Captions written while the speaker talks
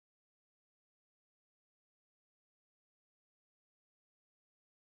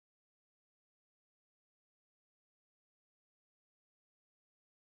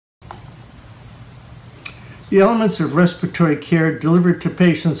The elements of respiratory care delivered to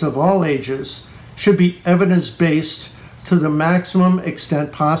patients of all ages should be evidence-based to the maximum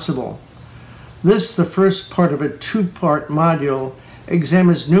extent possible. This, the first part of a two-part module,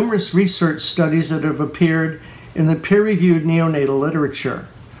 examines numerous research studies that have appeared in the peer-reviewed neonatal literature,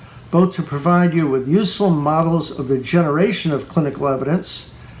 both to provide you with useful models of the generation of clinical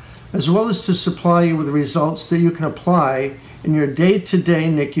evidence, as well as to supply you with results that you can apply in your day-to-day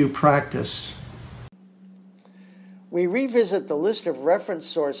NICU practice. We revisit the list of reference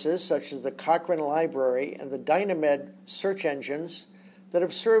sources, such as the Cochrane Library and the ClinimapEd search engines, that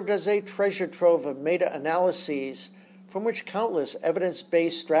have served as a treasure trove of meta-analyses from which countless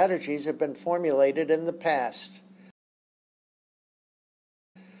evidence-based strategies have been formulated in the past.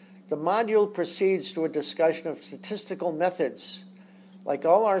 The module proceeds to a discussion of statistical methods. Like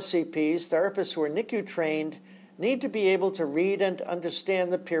all RCPs, therapists who are NICU trained need to be able to read and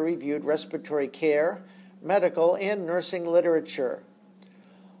understand the peer-reviewed respiratory care, medical, and nursing literature.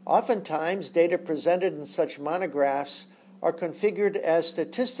 Oftentimes, data presented in such monographs are configured as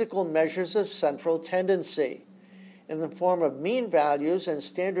statistical measures of central tendency in the form of mean values and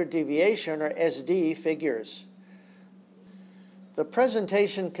standard deviation, or SD, figures. The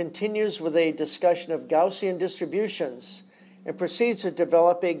presentation continues with a discussion of Gaussian distributions and proceeds to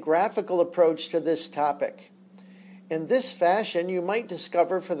develop a graphical approach to this topic. In this fashion, you might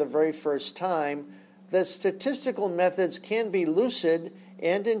discover for the very first time that statistical methods can be lucid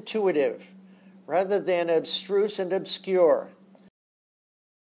and intuitive, rather than abstruse and obscure.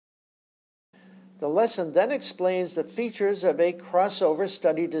 The lesson then explains the features of a crossover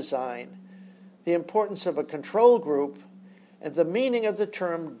study design, the importance of a control group, and the meaning of the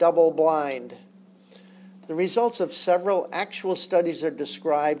term double-blind. The results of several actual studies are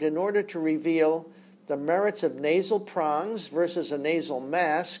described in order to reveal the merits of nasal prongs versus a nasal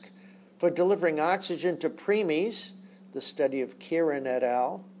mask for delivering oxygen to preemies, the study of Kieran et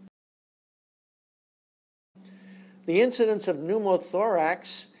al., the incidence of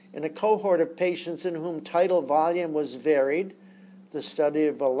pneumothorax in a cohort of patients in whom tidal volume was varied, the study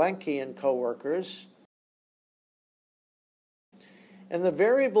of Valenki and coworkers, and the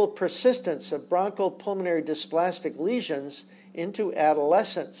variable persistence of bronchopulmonary dysplastic lesions into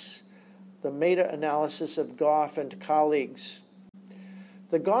adolescence, the meta-analysis of Goff and colleagues.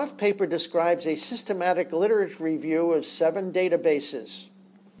 The Goff paper describes a systematic literature review of 7 databases,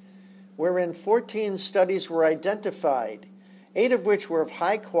 wherein 14 studies were identified, 8 of which were of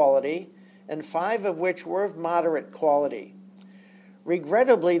high quality and 5 of which were of moderate quality.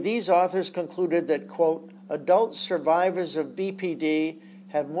 Regrettably, these authors concluded that, quote, adult survivors of BPD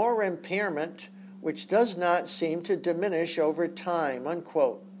have more impairment, which does not seem to diminish over time,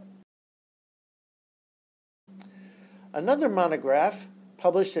 unquote. Another monograph,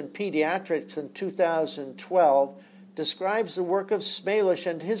 published in Pediatrics in 2012, describes the work of Smalish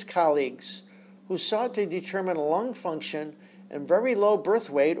and his colleagues, who sought to determine lung function in very low birth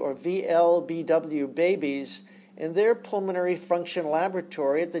weight, or VLBW, babies in their pulmonary function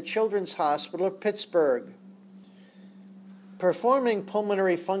laboratory at the Children's Hospital of Pittsburgh. Performing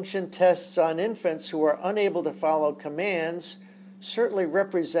pulmonary function tests on infants who are unable to follow commands certainly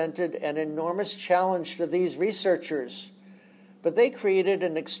represented an enormous challenge to these researchers, but they created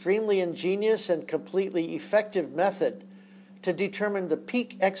an extremely ingenious and completely effective method to determine the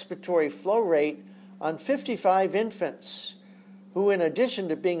peak expiratory flow rate on 55 infants who, in addition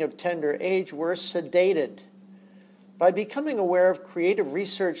to being of tender age, were sedated. By becoming aware of creative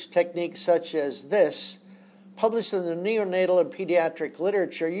research techniques such as this, published in the neonatal and pediatric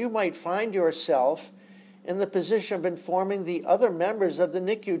literature, you might find yourself in the position of informing the other members of the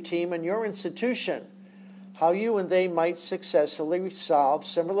NICU team in your institution how you and they might successfully solve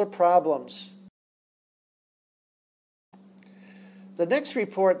similar problems. The next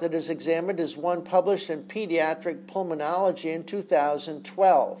report that is examined is one published in Pediatric Pulmonology in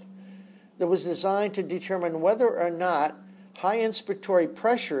 2012 that was designed to determine whether or not high inspiratory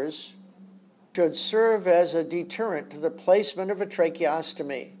pressures should serve as a deterrent to the placement of a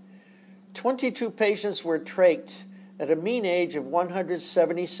tracheostomy. 22 patients were trached at a mean age of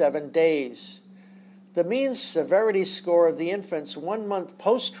 177 days. The mean severity score of the infants 1 month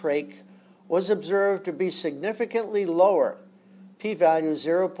post-trach was observed to be significantly lower, p-value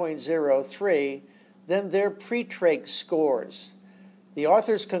 0.03, than their pre-trach scores. The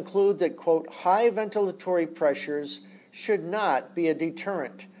authors conclude that, quote, high ventilatory pressures should not be a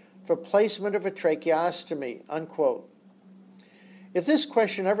deterrent for placement of a tracheostomy, unquote. If this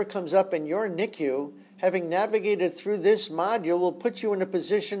question ever comes up in your NICU, having navigated through this module will put you in a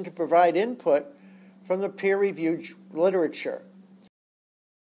position to provide input from the peer-reviewed literature.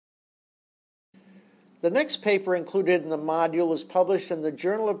 The next paper included in the module was published in the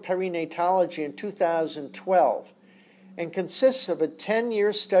Journal of Perinatology in 2012 and consists of a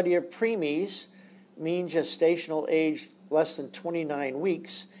 10-year study of preemies, mean gestational age less than 29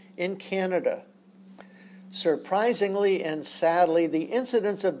 weeks, in Canada. Surprisingly and sadly, the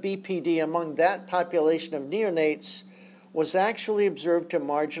incidence of BPD among that population of neonates was actually observed to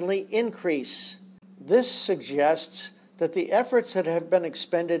marginally increase. This suggests that the efforts that have been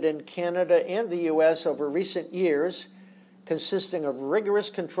expended in Canada and the U.S. over recent years, consisting of rigorous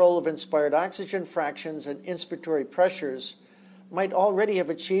control of inspired oxygen fractions and inspiratory pressures, might already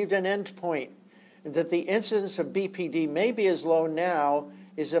have achieved an endpoint, and that the incidence of BPD may be as low now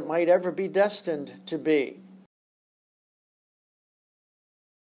as it might ever be destined to be.